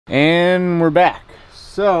And we're back.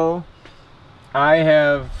 So I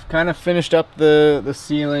have kind of finished up the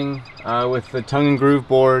ceiling with the tongue and groove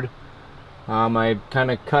board. I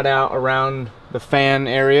kind of cut out around the fan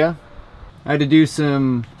area. I had to do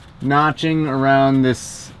some notching around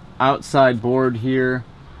this outside board here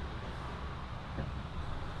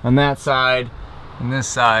on that side and this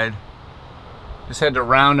side. Just had to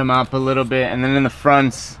round them up a little bit, and then in the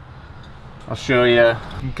fronts I'll show you.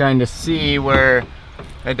 You can kind of see where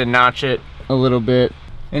I had to notch it a little bit,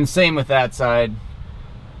 and same with that side.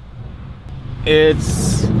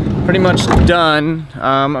 It's pretty much done.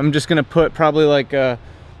 I'm just gonna put probably like a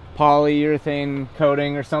polyurethane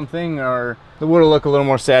coating or something, or the wood will look a little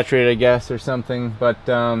more saturated, I guess, or something. But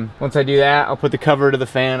once I do that, I'll put the cover to the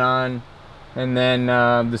fan on, and then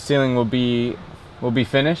the ceiling will be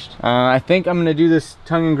finished. I think I'm gonna do this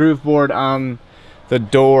tongue and groove board on the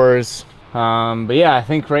doors. But yeah, I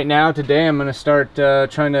think right now, today, I'm gonna start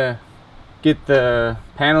trying to get the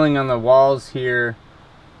paneling on the walls here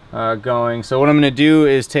going. So what I'm gonna do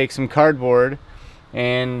is take some cardboard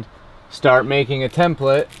and start making a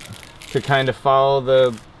template to kind of follow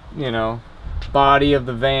the, you know, body of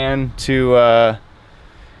the van to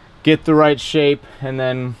get the right shape. And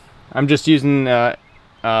then I'm just using some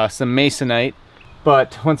Masonite.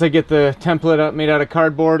 But once I get the template up made out of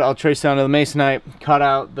cardboard, I'll trace down to the Masonite, cut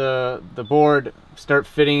out the board, start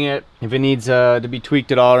fitting it. If it needs to be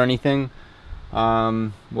tweaked at all or anything,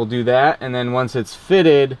 we'll do that. And then once it's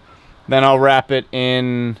fitted, then I'll wrap it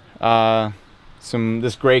in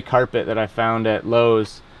this gray carpet that I found at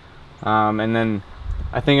Lowe's. And then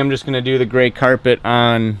I think I'm just gonna do the gray carpet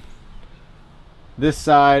on this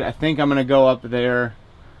side. I think I'm gonna go up there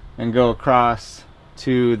and go across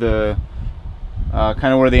to the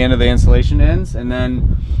kind of where the end of the insulation ends, and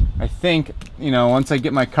then I think, you know, once I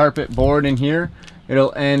get my carpet board in here,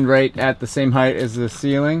 it'll end right at the same height as the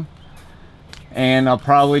ceiling, and I'll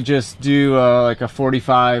probably just do like a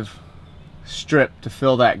 45 strip to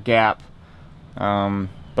fill that gap. But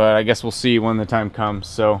I guess we'll see when the time comes.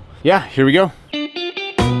 So yeah, here we go.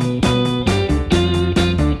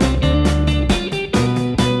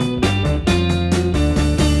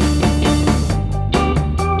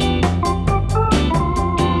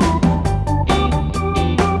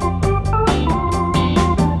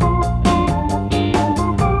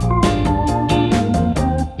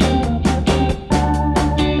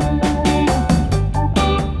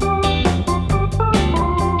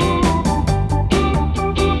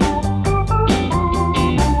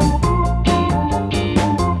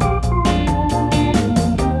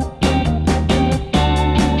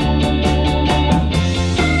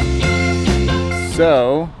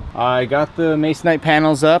 So I got the Masonite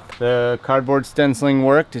panels up. The cardboard stenciling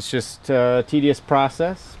worked. It's just a tedious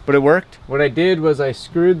process, but it worked. What I did was I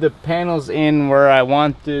screwed the panels in where I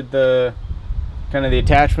wanted the kind of the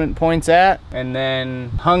attachment points at, and then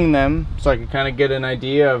hung them so I could kind of get an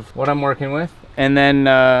idea of what I'm working with. And then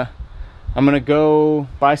I'm gonna go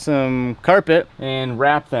buy some carpet and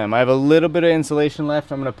wrap them. I have a little bit of insulation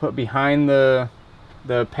left. I'm gonna put behind the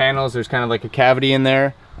panels. There's kind of like a cavity in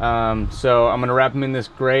there. So I'm gonna wrap them in this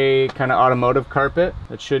gray kind of automotive carpet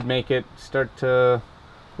that should make it start to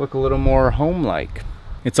look a little more home-like.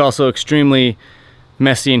 It's also extremely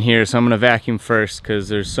messy in here, so I'm gonna vacuum first because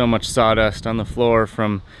there's so much sawdust on the floor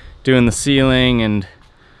from doing the ceiling and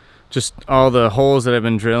just all the holes that I've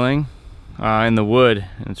been drilling in the wood.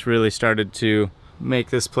 And it's really started to make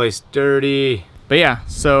this place dirty. But yeah,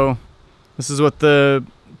 so this is what the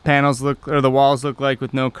panels look, or the walls look like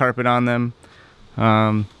with no carpet on them.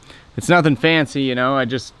 It's nothing fancy, you know. I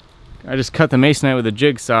just cut the Masonite with a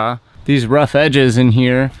jigsaw. These rough edges in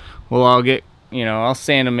here will all get, you know, I'll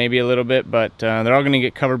sand them maybe a little bit, but they're all gonna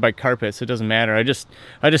get covered by carpet, so it doesn't matter. I just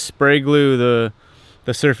spray glue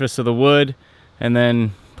the surface of the wood, and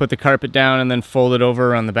then put the carpet down, and then fold it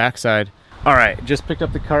over on the backside. All right, just picked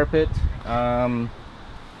up the carpet.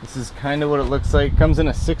 This is kind of what it looks like. It comes in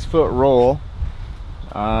a 6-foot roll.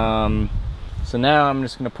 So now I'm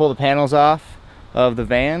just gonna pull the panels off of the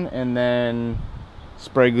van and then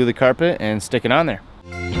spray glue the carpet and stick it on there.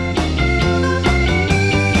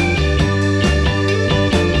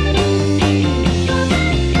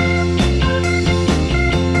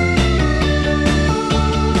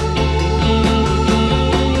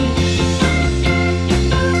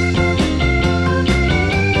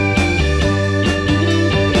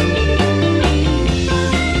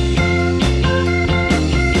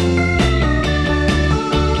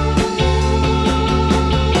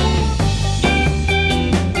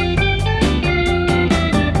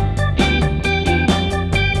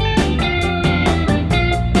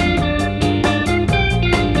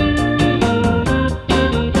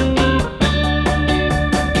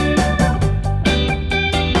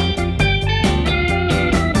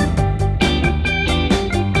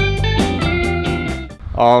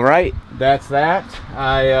 All right, that's that.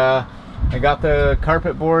 I got the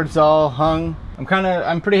carpet boards all hung.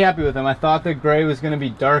 I'm pretty happy with them. I thought the gray was gonna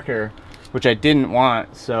be darker, which I didn't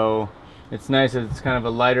want, so it's nice that it's kind of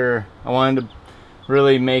a lighter. I wanted to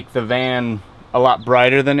really make the van a lot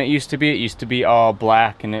brighter than it used to be. It used to be all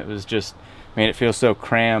black and it was just made it feel so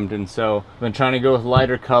crammed, and so I've been trying to go with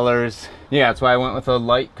lighter colors. Yeah, that's why I went with a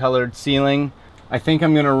light colored ceiling. I think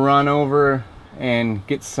I'm gonna run over and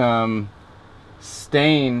get some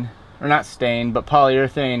stain, or not stain, but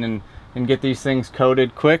polyurethane, and get these things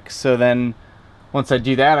coated quick, so then once I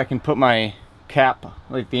do that I can put my cap,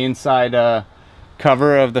 like the inside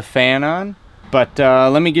cover of the fan on. But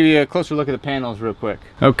let me give you a closer look at the panels real quick.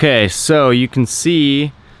 Okay, so you can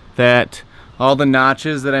see that all the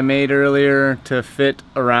notches that I made earlier to fit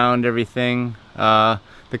around everything, the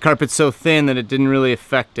carpet's so thin that it didn't really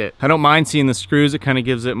affect it. I don't mind seeing the screws. It kind of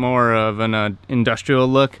gives it more of an industrial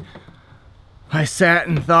look. I sat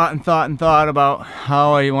and thought about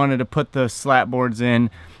how I wanted to put the slat boards in,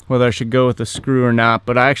 whether I should go with the screw or not,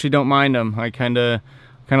 but I actually don't mind them. I kind of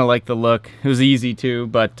like the look. It was easy too,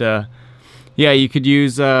 but yeah, you could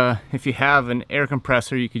use, if you have an air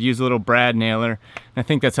compressor, you could use a little brad nailer. I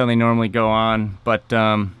think that's how they normally go on. But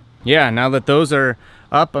yeah, now that those are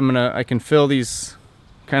up, I can fill these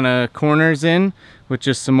kind of corners in with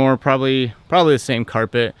just some more, probably the same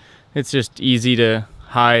carpet. It's just easy to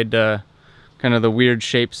hide kind of the weird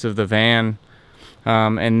shapes of the van.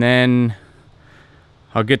 And then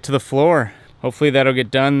I'll get to the floor. Hopefully that'll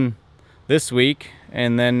get done this week,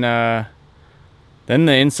 and then the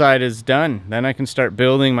inside is done. Then I can start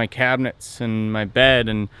building my cabinets and my bed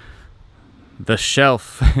and the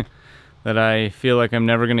shelf that I feel like I'm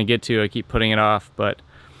never gonna get to. I keep putting it off, but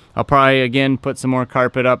I'll probably again put some more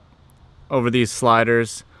carpet up over these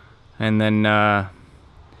sliders, and then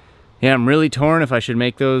yeah, I'm really torn if I should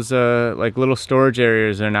make those like little storage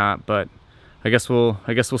areas or not, but I guess we'll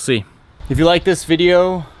see. If you like this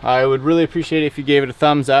video, I would really appreciate it if you gave it a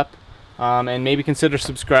thumbs up, and maybe consider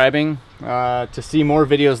subscribing to see more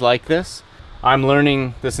videos like this. I'm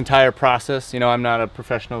learning this entire process. You know, I'm not a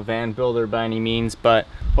professional van builder by any means, but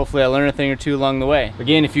hopefully I learn a thing or two along the way.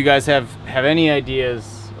 Again, if you guys have any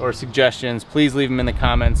ideas or suggestions, please leave them in the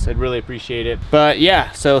comments. I'd really appreciate it. But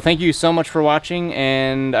yeah, so thank you so much for watching,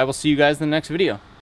 and I will see you guys in the next video.